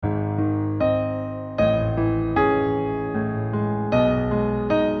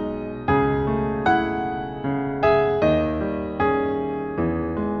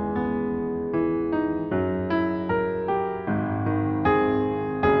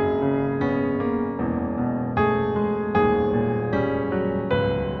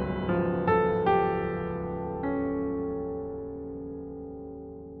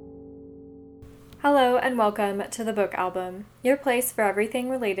Hello and welcome to the Book Album, your place for everything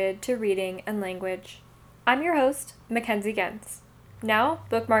related to reading and language. I'm your host, Mackenzie Gens. Now,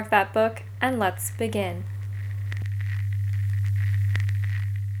 bookmark that book and let's begin.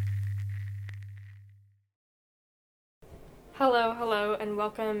 Hello, and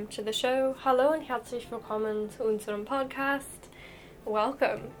welcome to the show. Hallo und herzlich willkommen zu unserem Podcast.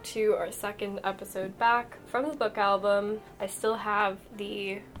 Welcome to our second episode back from the book album. I still have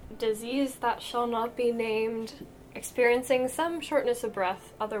the disease that shall not be named, experiencing some shortness of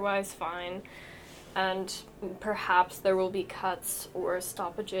breath, otherwise fine, and perhaps there will be cuts or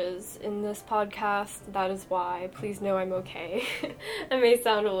stoppages in this podcast. That is why. Please know I'm okay. I may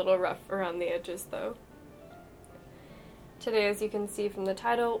sound a little rough around the edges though. Today, as you can see from the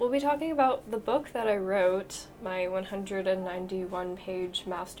title, we'll be talking about the book that I wrote, my 191-page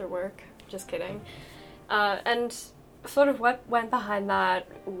masterwork. Just kidding. And sort of what went behind that,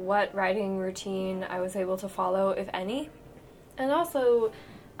 what writing routine I was able to follow, if any, and also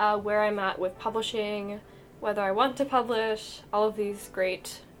where I'm at with publishing, whether I want to publish, all of these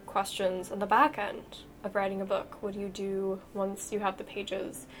great questions on the back end of writing a book. What do you do once you have the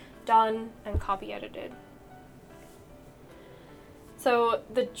pages done and copy edited? So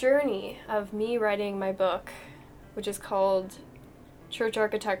the journey of me writing my book, which is called Church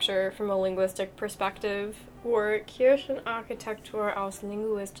Architecture from a Linguistic Perspective, or Kirchenarchitektur aus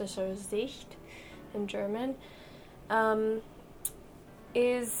linguistischer Sicht in German,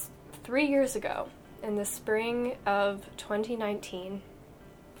 is 3 years ago, in the spring of 2019,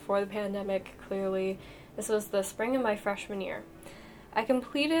 before the pandemic, clearly. This was the spring of my freshman year. I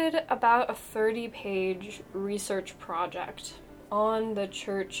completed about a 30-page research project on the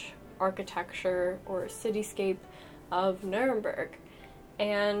church architecture or cityscape of Nuremberg.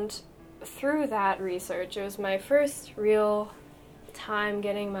 And through that research, it was my first real time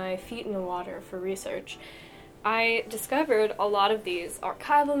getting my feet in the water for research. I discovered a lot of these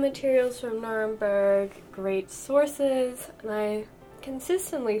archival materials from Nuremberg, great sources, and I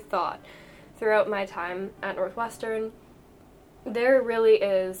consistently thought throughout my time at Northwestern, there really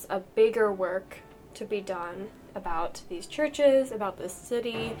is a bigger work to be done about these churches, about this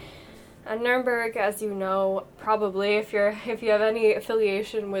city. And Nuremberg, as you know, probably if you have any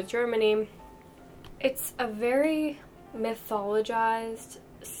affiliation with Germany, it's a very mythologized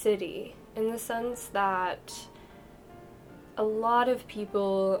city in the sense that a lot of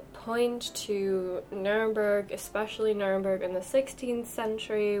people point to Nuremberg, especially Nuremberg in the 16th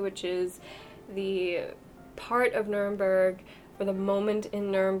century, which is the part of Nuremberg, or the moment in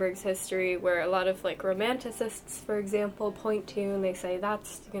Nuremberg's history where a lot of romanticists, for example, point to, and they say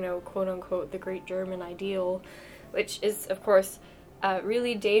that's, quote unquote, the great German ideal, which is, of course, a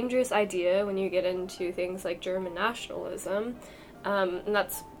really dangerous idea when you get into things like German nationalism. And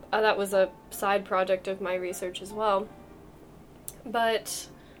that was a side project of my research as well. But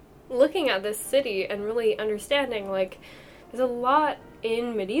looking at this city and really understanding, there's a lot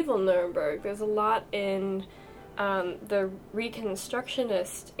in medieval Nuremberg, there's a lot in the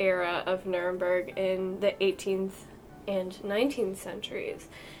Reconstructionist era of Nuremberg in the 18th and 19th centuries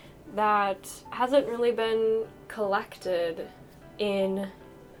that hasn't really been collected in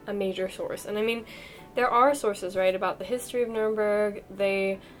a major source. And I mean, there are sources, right, about the history of Nuremberg.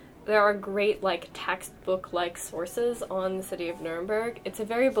 There are great, textbook-like sources on the city of Nuremberg. It's a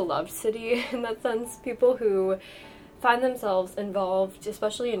very beloved city in that sense. People who find themselves involved,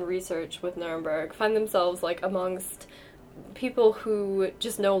 especially in research with Nuremberg, find themselves amongst people who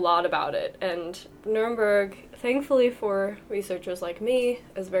just know a lot about it. And Nuremberg, thankfully for researchers like me,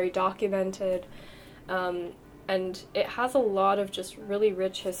 is very documented, and it has a lot of just really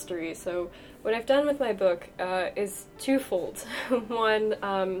rich history. So what I've done with my book is twofold.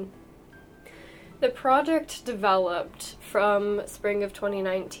 One, the project developed from spring of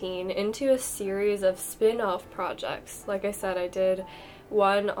 2019 into a series of spin-off projects. Like I said, I did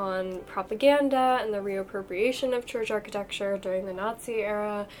one on propaganda and the reappropriation of church architecture during the Nazi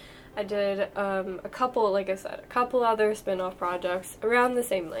era. I did a couple other spin-off projects around the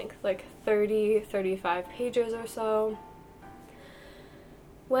same length, 35 pages or so.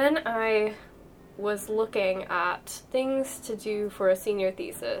 When I was looking at things to do for a senior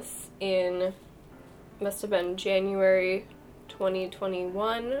thesis must have been January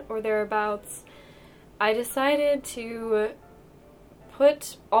 2021 or thereabouts, I decided to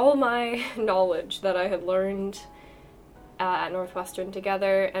put all my knowledge that I had learned at Northwestern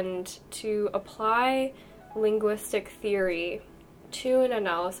together and to apply linguistic theory to an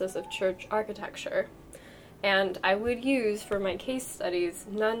analysis of church architecture. And I would use for my case studies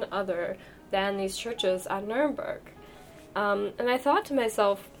none other than these churches at Nuremberg. And I thought to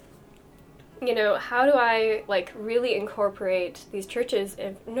myself, how do I, really incorporate these churches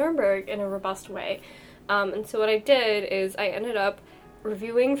in Nuremberg in a robust way? And so what I did is I ended up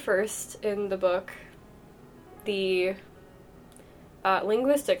reviewing first in the book the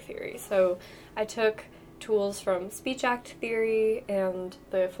linguistic theory. So I took tools from speech act theory and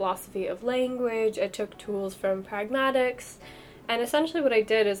the philosophy of language. I took tools from pragmatics. And essentially what I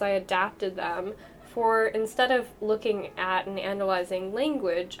did is I adapted them for, instead of looking at and analyzing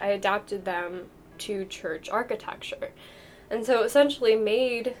language, I adapted them to church architecture. And so essentially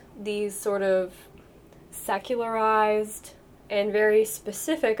made these sort of secularized and very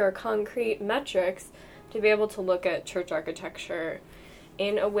specific or concrete metrics to be able to look at church architecture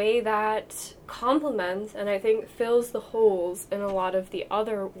in a way that complements and I think fills the holes in a lot of the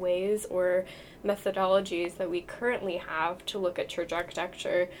other ways or methodologies that we currently have to look at church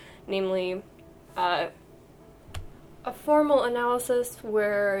architecture, namely a formal analysis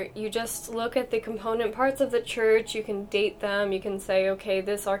where you just look at the component parts of the church, you can date them, you can say, okay,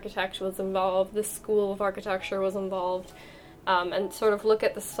 this architect was involved, this school of architecture was involved, and sort of look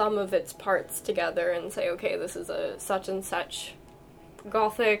at the sum of its parts together and say, okay, this is a such and such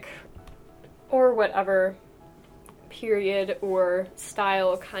Gothic or whatever period or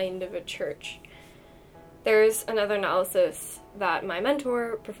style kind of a church. There's another analysis that my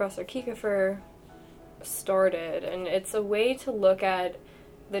mentor, Professor Kiefer, started, and it's a way to look at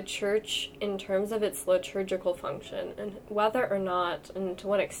the church in terms of its liturgical function and whether or not and to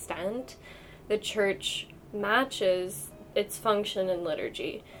what extent the church matches its function in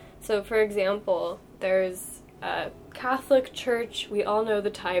liturgy. So, for example, there's a Catholic church, we all know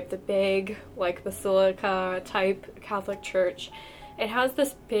the type, the big, basilica type Catholic church. It has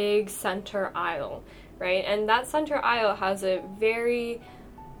this big center aisle, right? And that center aisle has a very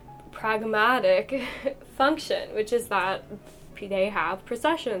pragmatic function, which is that they have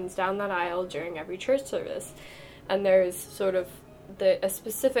processions down that aisle during every church service. And there's sort of a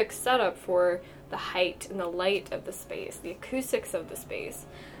specific setup for the height and the light of the space, the acoustics of the space.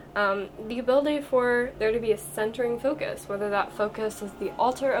 The ability for there to be a centering focus, whether that focus is the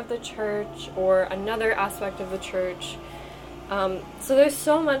altar of the church or another aspect of the church. So there's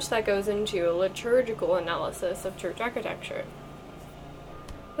so much that goes into a liturgical analysis of church architecture.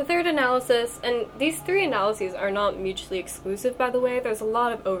 The third analysis, and these three analyses are not mutually exclusive, by the way, there's a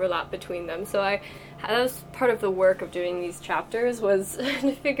lot of overlap between them, so that was part of the work of doing these chapters, was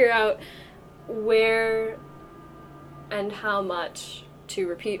to figure out where and how much to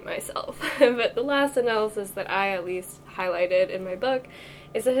repeat myself. But the last analysis that I at least highlighted in my book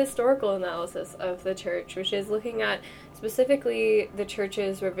is a historical analysis of the church, which is looking at specifically the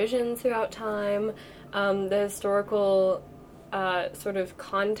church's revisions throughout time, the historical sort of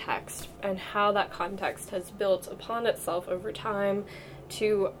context and how that context has built upon itself over time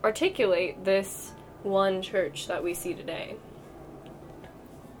to articulate this one church that we see today.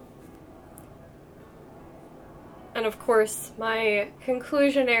 And of course, my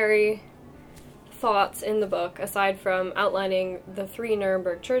conclusionary thoughts in the book, aside from outlining the 3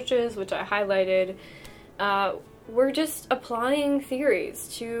 Nuremberg churches, which I highlighted, were just applying theories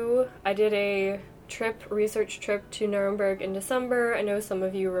to, I did a research trip to Nuremberg in December. I know some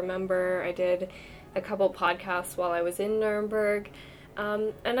of you remember I did a couple podcasts while I was in Nuremberg,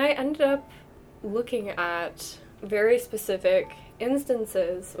 and I ended up looking at very specific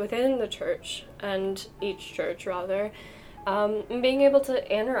instances within the church, and each church rather, and being able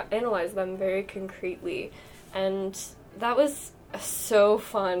to analyze them very concretely, and that was so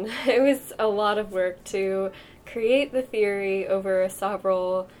fun. It was a lot of work to create the theory over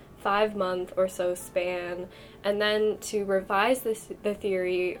several 5-month or so span, and then to revise the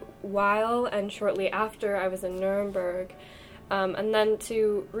theory while and shortly after I was in Nuremberg, and then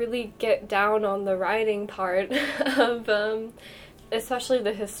to really get down on the writing part of especially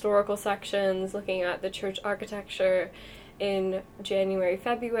the historical sections, looking at the church architecture in January,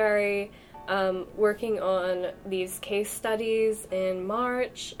 February, working on these case studies in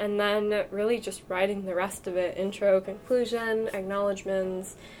March, and then really just writing the rest of it, intro, conclusion,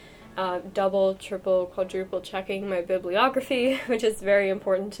 acknowledgements, double, triple, quadruple checking my bibliography, which is very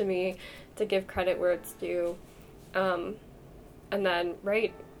important to me to give credit where it's due, and then,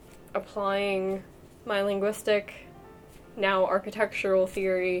 applying my linguistic, now architectural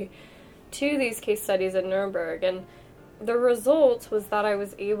theory to these case studies in Nuremberg. And the result was that I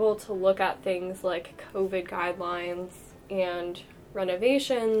was able to look at things like COVID guidelines and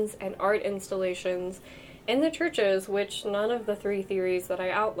renovations and art installations in the churches, which none of the 3 theories that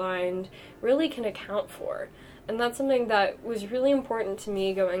I outlined really can account for. And that's something that was really important to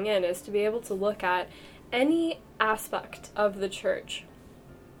me going in, is to be able to look at any aspect of the church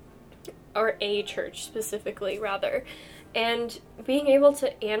or a church specifically, rather, and being able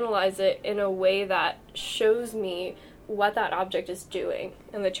to analyze it in a way that shows me what that object is doing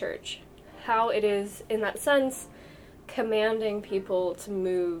in the church, how it is, in that sense, commanding people to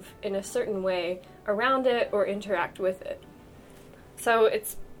move in a certain way around it or interact with it. So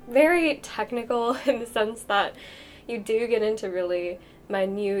it's very technical in the sense that you do get into really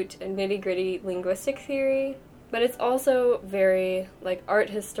minute and nitty-gritty linguistic theory, but it's also very like art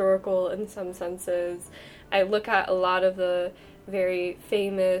historical in some senses. I look at a lot of the very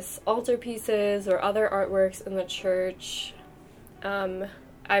famous altarpieces or other artworks in the church. I'm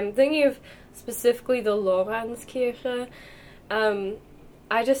thinking of specifically the Lorenzkirche.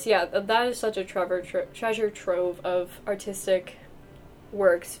 That is such a treasure trove of artistic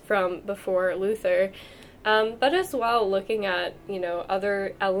works from before Luther. But as well, looking at,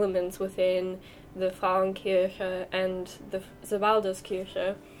 other elements within the Frauenkirche and the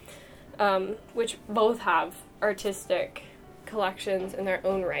Sebalduskirche, which both have artistic collections in their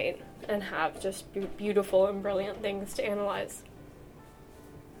own right and have just beautiful and brilliant things to analyze.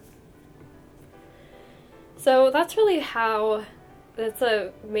 So that's really how, that's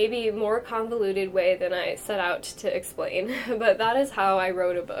a maybe more convoluted way than I set out to explain, but that is how I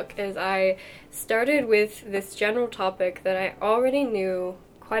wrote a book, is I started with this general topic that I already knew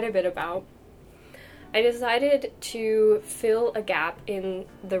quite a bit about. I decided to fill a gap in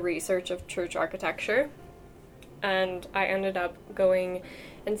the research of church architecture, and I ended up going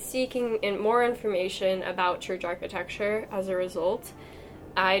and seeking more information about church architecture as a result.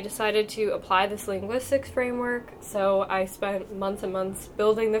 I decided to apply this linguistics framework, so I spent months and months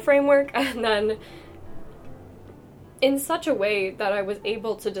building the framework, and then in such a way that I was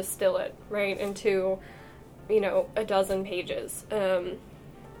able to distill it, right, into, a dozen pages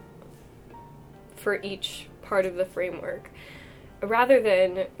for each part of the framework, rather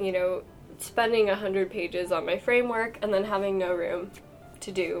than, spending 100 pages on my framework and then having no room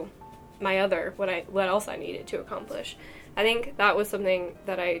to do what else I needed to accomplish. I think that was something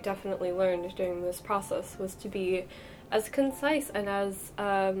that I definitely learned during this process, was to be as concise and as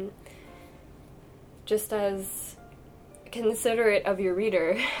just as considerate of your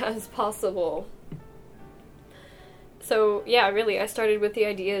reader as possible. So yeah, really, I started with the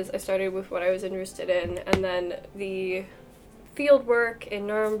ideas, I started with what I was interested in, and then the field work in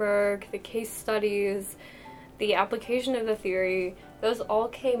Nuremberg, the case studies, the application of the theory, those all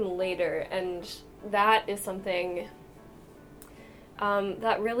came later, and that is something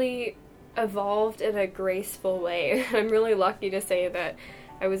that really evolved in a graceful way. I'm really lucky to say that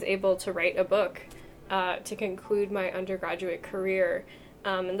I was able to write a book to conclude my undergraduate career.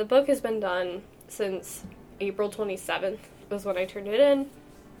 And the book has been done since April 27th was when I turned it in.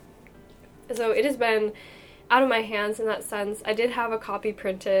 So it has been out of my hands in that sense. I did have a copy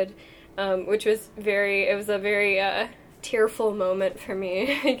printed, which was a very tearful moment for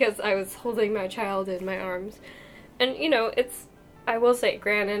me because I was holding my child in my arms. And, I will say,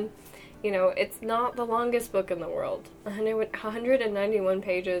 granted, it's not the longest book in the world. 191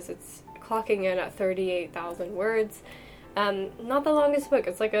 pages, it's clocking in at 38,000 words. Not the longest book,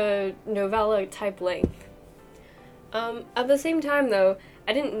 it's like a novella type length. At the same time, though,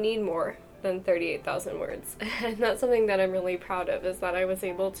 I didn't need more than 38,000 words. And that's something that I'm really proud of, is that I was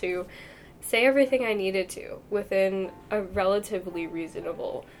able to say everything I needed to within a relatively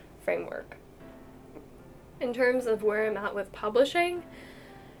reasonable framework. In terms of where I'm at with publishing,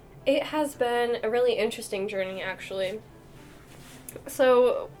 it has been a really interesting journey, actually.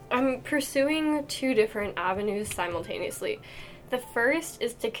 So I'm pursuing two different avenues simultaneously. The first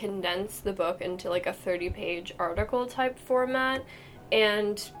is to condense the book into like a 30-page article type format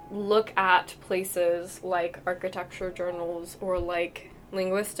and look at places like architecture journals or like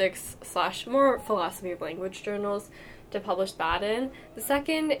linguistics / more philosophy of language journals to publish that in. The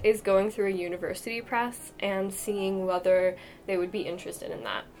second is going through a university press and seeing whether they would be interested in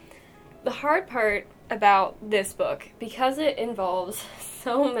that. The hard part about this book, because it involves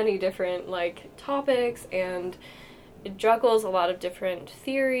so many different topics and it juggles a lot of different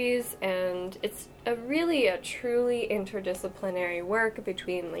theories, and it's a truly interdisciplinary work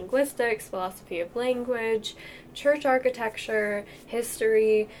between linguistics, philosophy of language, church architecture,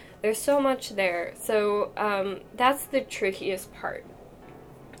 history. There's so much there. So that's the trickiest part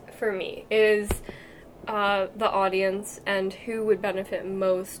for me, is the audience and who would benefit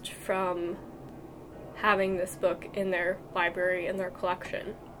most from having this book in their library, in their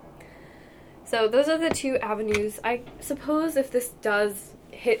collection. So those are the two avenues. I suppose if this does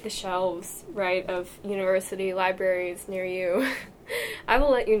hit the shelves, right, of university libraries near you, I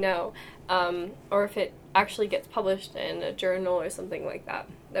will let you know. Or if it actually gets published in a journal or something like that.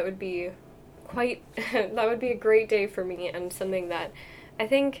 That would be that would be a great day for me, and something that I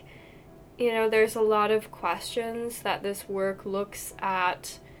think, there's a lot of questions that this work looks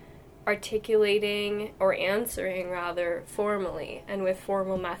at articulating, or answering rather, formally and with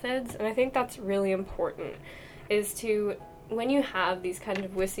formal methods. And I think that's really important, is to, when you have these kind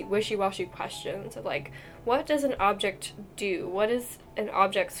of wishy-washy questions of like, what does an object do? What is an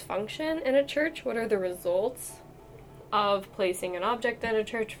object's function in a church? What are the results of placing an object in a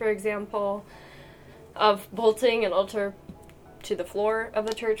church, for example, of bolting an altar to the floor of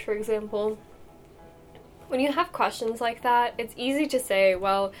the church, for example? When you have questions like that, it's easy to say,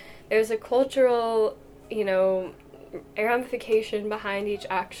 well, there's a cultural, ramification behind each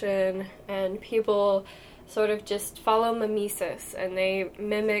action, and people sort of just follow mimesis, and they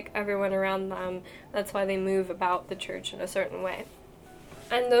mimic everyone around them. That's why they move about the church in a certain way.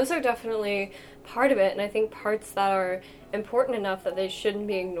 And those are definitely part of it, and I think parts that are important enough that they shouldn't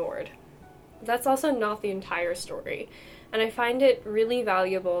be ignored. That's also not the entire story. And I find it really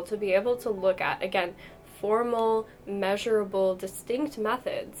valuable to be able to look at, again, formal, measurable, distinct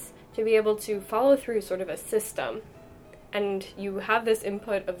methods, to be able to follow through sort of a system. And you have this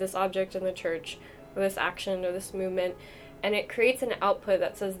input of this object in the church, or this action, or this movement, and it creates an output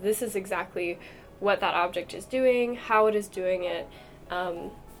that says this is exactly what that object is doing, how it is doing it.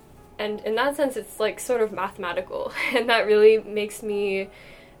 And in that sense, it's like sort of mathematical, and that really makes me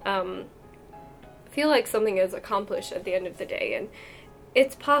feel like something is accomplished at the end of the day. And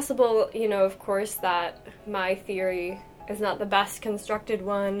it's possible, of course, that my theory is not the best constructed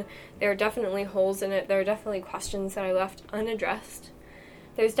one. There are definitely holes in it. There are definitely questions that I left unaddressed.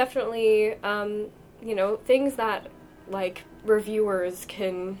 There's definitely, things that, like, reviewers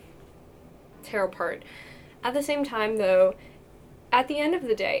can tear apart. At the same time, though, at the end of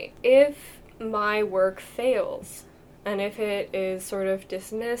the day, if my work fails, and if it is sort of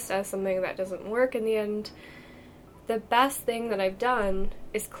dismissed as something that doesn't work in the end, the best thing that I've done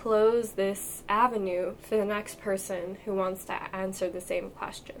is close this avenue for the next person who wants to answer the same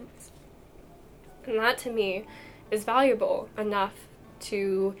questions. And that, to me, is valuable enough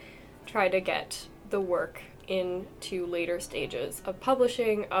to try to get the work into later stages of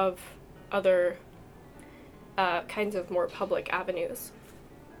publishing, of other kinds of more public avenues.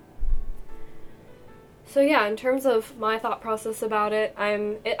 So yeah, in terms of my thought process about it,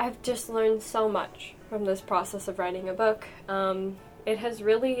 I've just learned so much from this process of writing a book. It has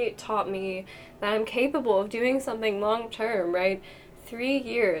really taught me that I'm capable of doing something long-term, right? 3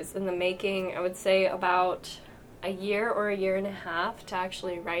 years in the making, I would say about a year or a year and a half to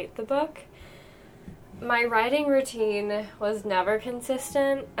actually write the book. My writing routine was never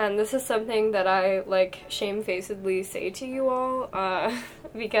consistent, and this is something that I, shamefacedly say to you all,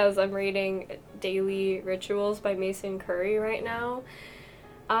 because I'm reading Daily Rituals by Mason Curry right now.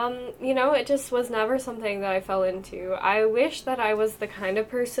 It just was never something that I fell into. I wish that I was the kind of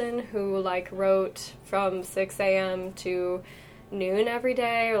person who, wrote from 6 a.m. to noon every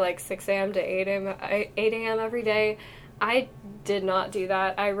day, or, 6 a.m. to 8 a.m. every day. I did not do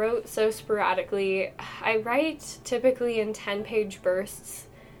that. I wrote so sporadically. I write typically in 10-page bursts,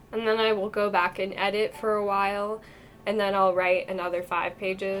 and then I will go back and edit for a while, and then I'll write another 5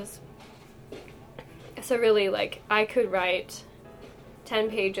 pages. So really, I could write 10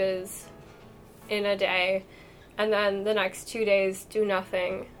 pages in a day, and then the next 2 days do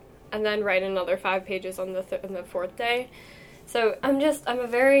nothing, and then write another 5 pages on the fourth day. So I'm a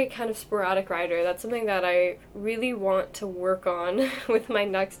very kind of sporadic writer. That's something that I really want to work on with my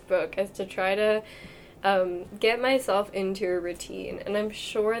next book, is to try to get myself into a routine. And I'm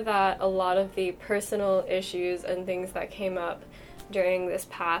sure that a lot of the personal issues and things that came up during this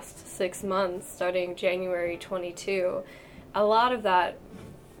past 6 months, starting January 22, a lot of that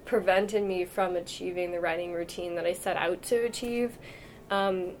prevented me from achieving the writing routine that I set out to achieve.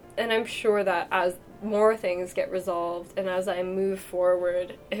 And I'm sure that as more things get resolved and as I move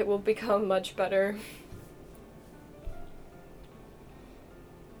forward, it will become much better.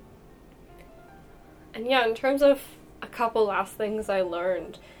 And yeah, in terms of a couple last things I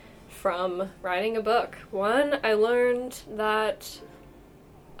learned from writing a book. One, I learned that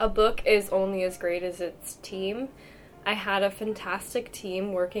a book is only as great as its team. I had a fantastic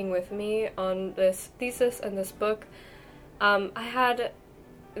team working with me on this thesis and this book. I had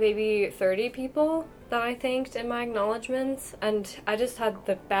maybe 30 people that I thanked in my acknowledgments, and I just had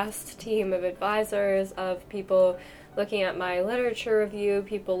the best team of advisors, of people looking at my literature review,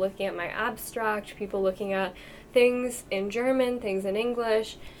 people looking at my abstract, people looking at things in German, things in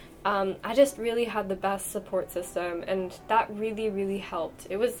English, I just really had the best support system, and that really, really helped.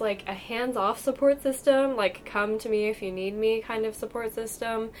 It was like a hands-off support system, like come to me if you need me kind of support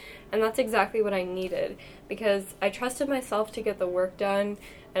system, and that's exactly what I needed, because I trusted myself to get the work done,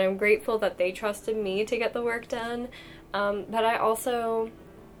 and I'm grateful that they trusted me to get the work done, but I also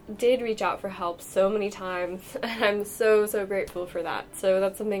did reach out for help so many times, and I'm so, so grateful for that. So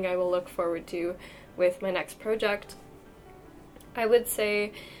that's something I will look forward to with my next project. I would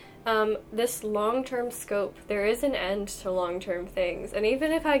say this long-term scope, there is an end to long-term things, and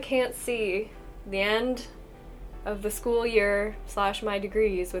even if I can't see the end of the school year / my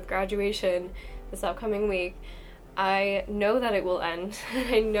degrees with graduation this upcoming week, I know that it will end,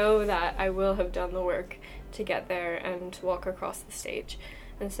 and I know that I will have done the work to get there and walk across the stage.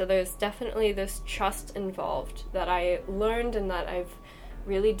 And so there's definitely this trust involved that I learned and that I've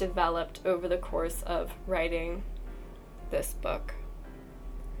really developed over the course of writing this book.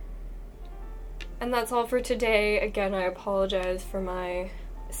 And that's all for today. Again, I apologize for my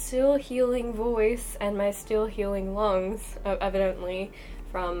still healing voice and my still healing lungs, evidently,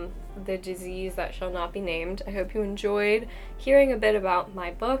 from the disease that shall not be named. I hope you enjoyed hearing a bit about my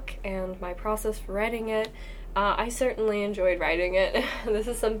book and my process for writing it. I certainly enjoyed writing it. This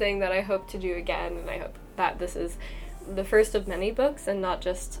is something that I hope to do again, and I hope that this is the first of many books and not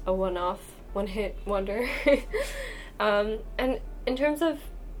just a one-off, one-hit wonder. And in terms of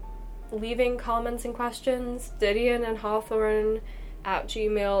leaving comments and questions,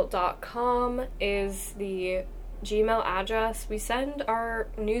 didianandhawthorne@gmail.com is the Gmail address. We send our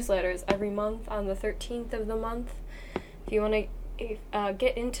newsletters every month on the 13th of the month. If you want to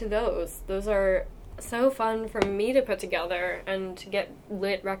get into those are so fun for me to put together and to get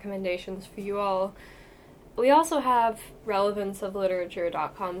lit recommendations for you all. We also have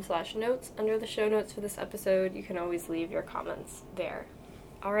relevanceofliterature.com/notes under the show notes for this episode. You can always leave your comments there.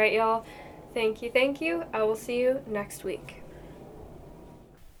 All right, y'all. Thank you. I will see you next week.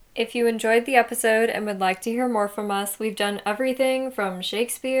 If you enjoyed the episode and would like to hear more from us, we've done everything from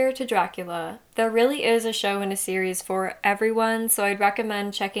Shakespeare to Dracula. There really is a show and a series for everyone, so I'd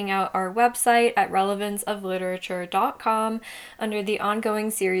recommend checking out our website at relevanceofliterature.com under the Ongoing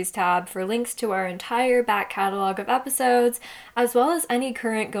Series tab for links to our entire back catalog of episodes, as well as any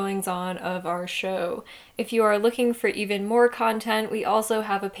current goings-on of our show. If you are looking for even more content, we also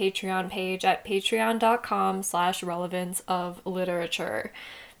have a Patreon page at patreon.com/relevanceofliterature.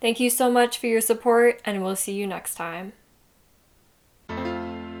 Thank you so much for your support, and we'll see you next time.